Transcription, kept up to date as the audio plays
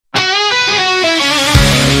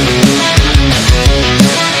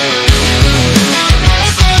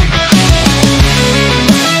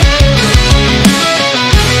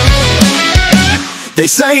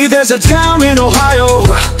say there's a town in Ohio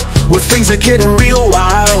where things are getting real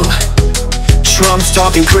wild. Trump's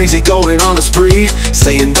talking crazy, going on a spree,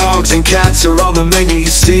 saying dogs and cats are all the menu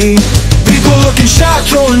you see. People looking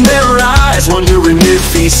shocked, rolling their eyes, wondering if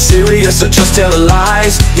he's serious or just telling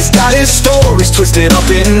lies. He's got his stories twisted up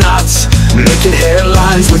in knots, making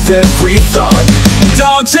headlines with every thought.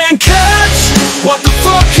 Dogs and cats, what the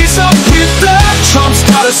fuck is up with that? Trump's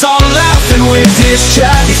got us all laughing with his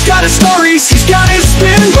chat. He's got his stories, he's got his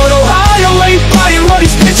spin, but Ohio ain't buying what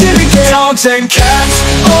he's pitching again. Dogs and cats,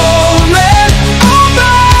 oh man,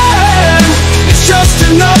 it's just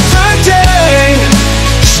another day.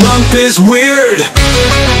 Trump is weird.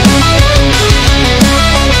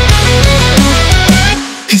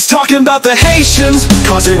 He's talking about the Haitians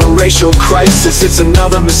causing a racial crisis. It's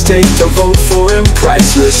another mistake, to vote for him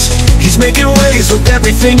priceless. He's making waves with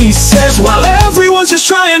everything he says, while everyone's just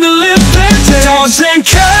trying to live their days. Dogs and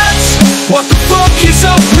cats, what the fuck is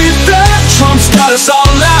up with that? Trump's got us all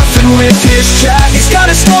laughing with his chat. He's got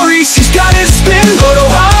his stories, he's got his spin, but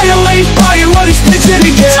Ohio ain't buying what he's pitching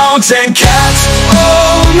again. Dogs and cats,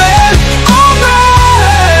 oh man,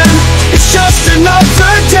 it's just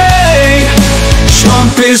another day.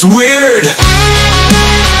 Trump is weird.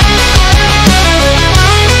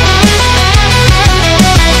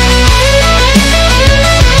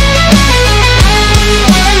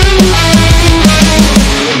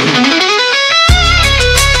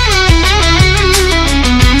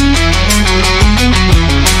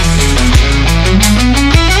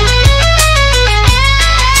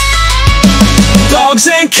 Dogs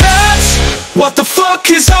and cats, what the fuck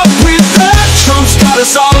is up with that? Trump's got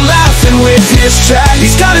us all laughing with his chat.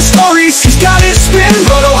 He's got his stories, he's got his spin,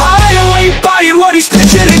 but Ohio ain't buying what he's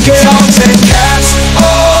pitching again. Dogs and cats,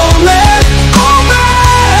 oh man,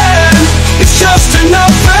 it's just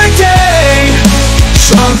another day.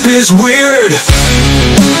 Trump is weird.